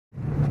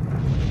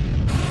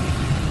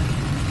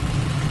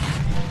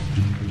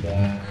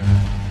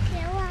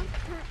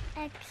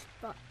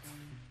Xbox.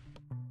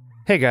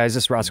 Hey guys,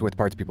 this is Roscoe with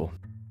Parts People.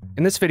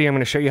 In this video, I'm going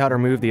to show you how to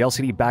remove the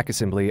LCD back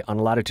assembly on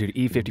a Latitude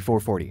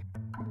E5440.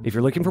 If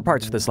you're looking for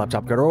parts for this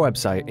laptop, go to our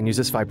website and use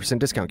this 5%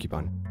 discount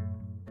coupon.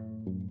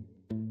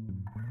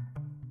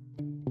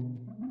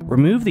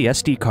 Remove the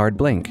SD card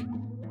blank.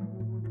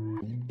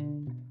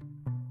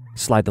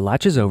 Slide the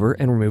latches over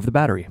and remove the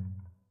battery.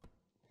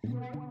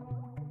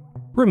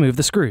 Remove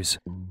the screws.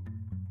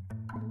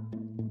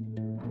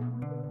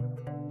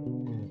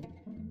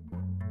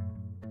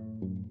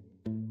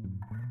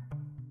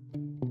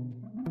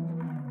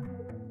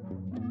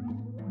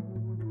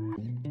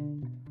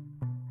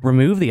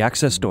 Remove the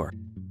access door.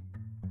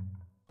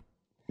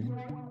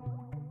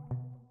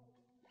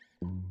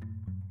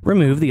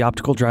 Remove the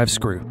optical drive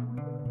screw.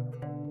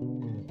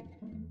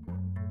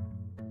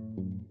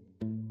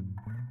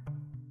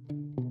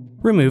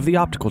 Remove the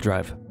optical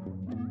drive.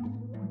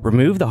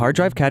 Remove the hard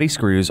drive caddy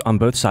screws on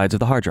both sides of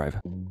the hard drive.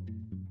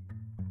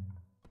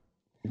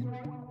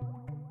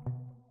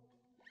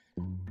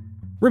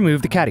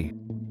 Remove the caddy.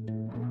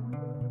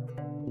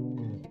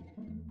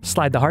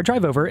 Slide the hard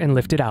drive over and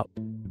lift it out.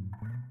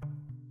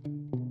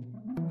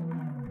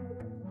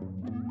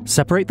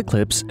 Separate the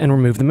clips and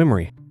remove the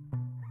memory.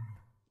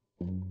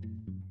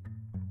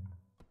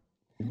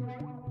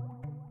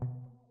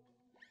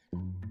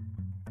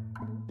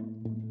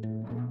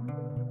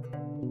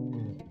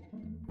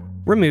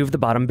 Remove the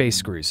bottom base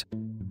screws.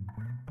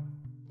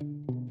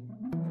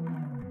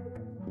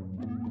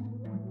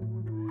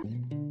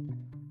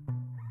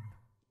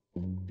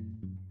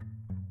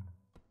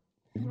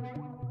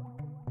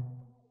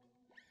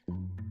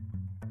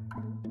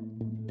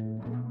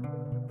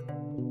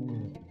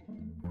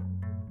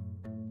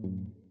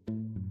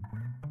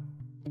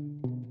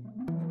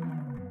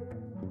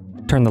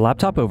 Turn the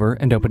laptop over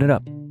and open it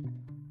up.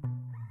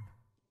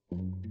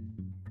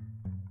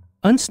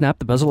 Unsnap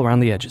the bezel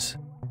around the edges.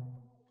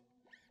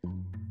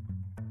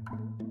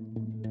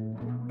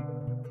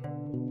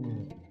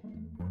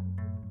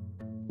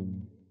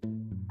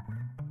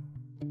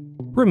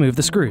 Remove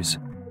the screws.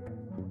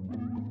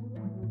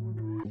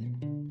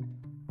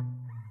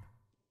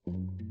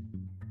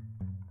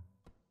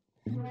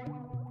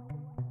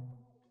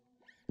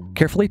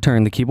 Carefully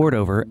turn the keyboard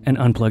over and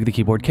unplug the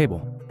keyboard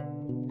cable.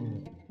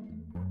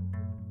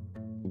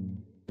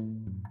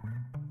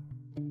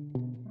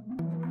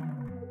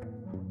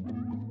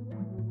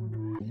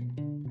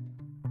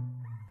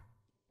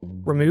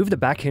 Remove the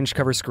back hinge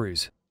cover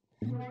screws.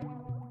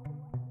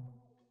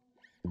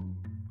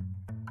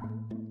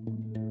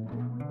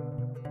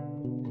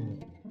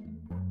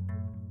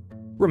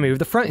 Remove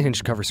the front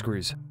hinge cover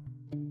screws.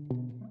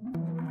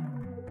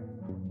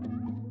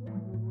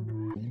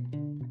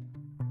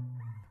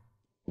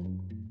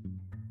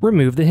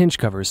 Remove the hinge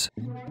covers.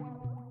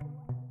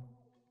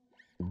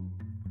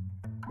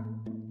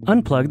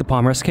 Unplug the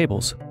palm rest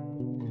cables.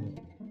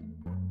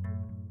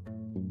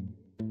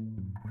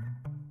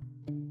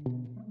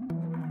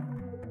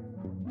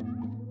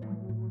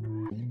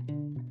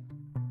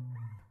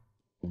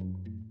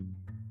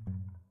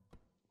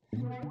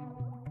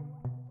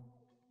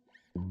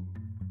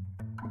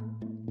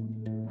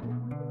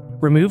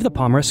 Remove the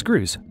palm rest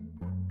screws.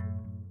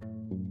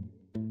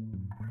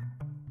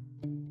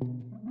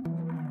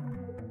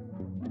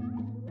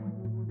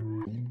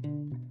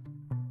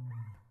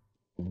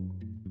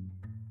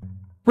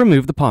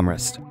 Remove the palm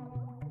rest.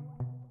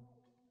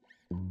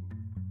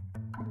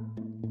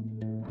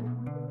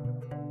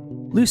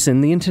 Loosen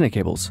the antenna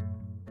cables.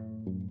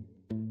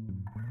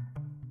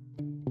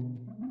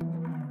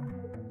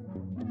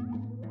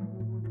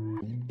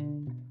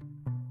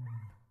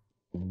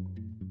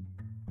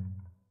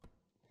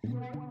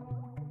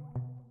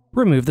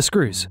 Remove the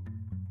screws.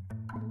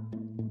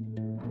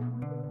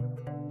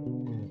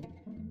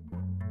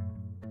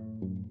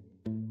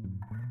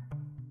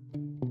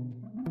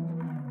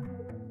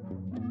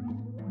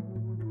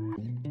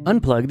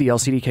 Unplug the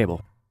LCD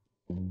cable.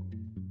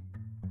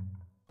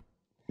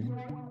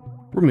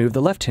 Remove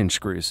the left hinge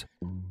screws.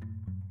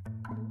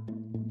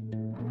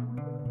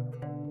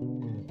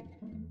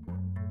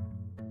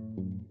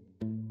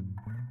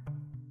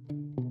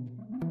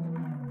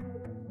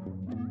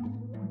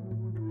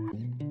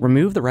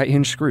 Remove the right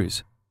hinge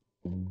screws.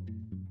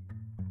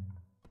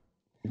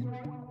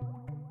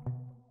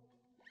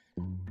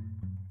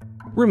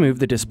 Remove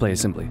the display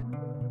assembly.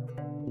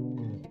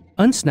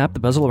 Unsnap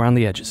the bezel around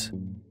the edges.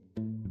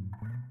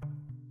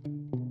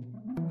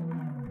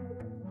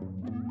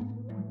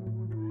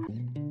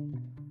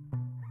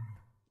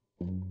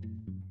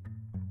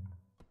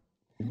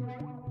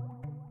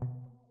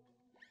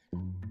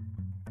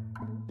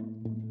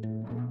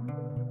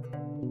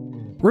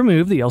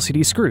 Remove the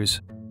LCD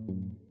screws.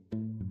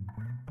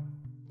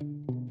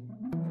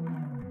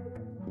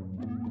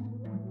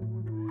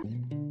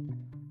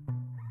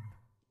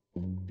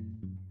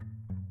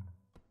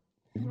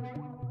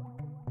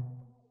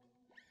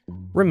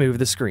 Remove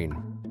the screen.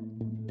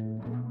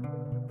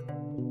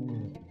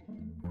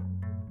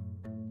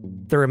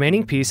 The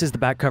remaining piece is the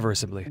back cover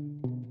assembly.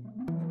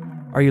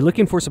 Are you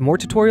looking for some more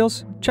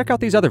tutorials? Check out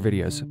these other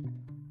videos.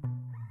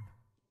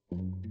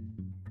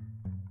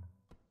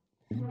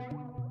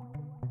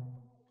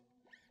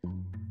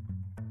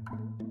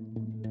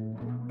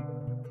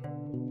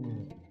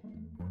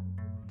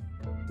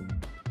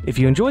 If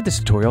you enjoyed this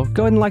tutorial,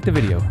 go ahead and like the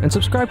video and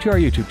subscribe to our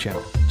YouTube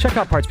channel. Check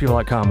out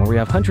partspeople.com where we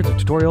have hundreds of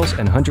tutorials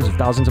and hundreds of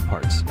thousands of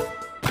parts.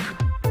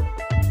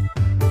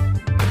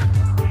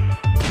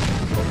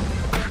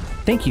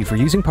 Thank you for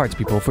using Parts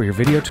People for your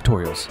video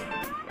tutorials.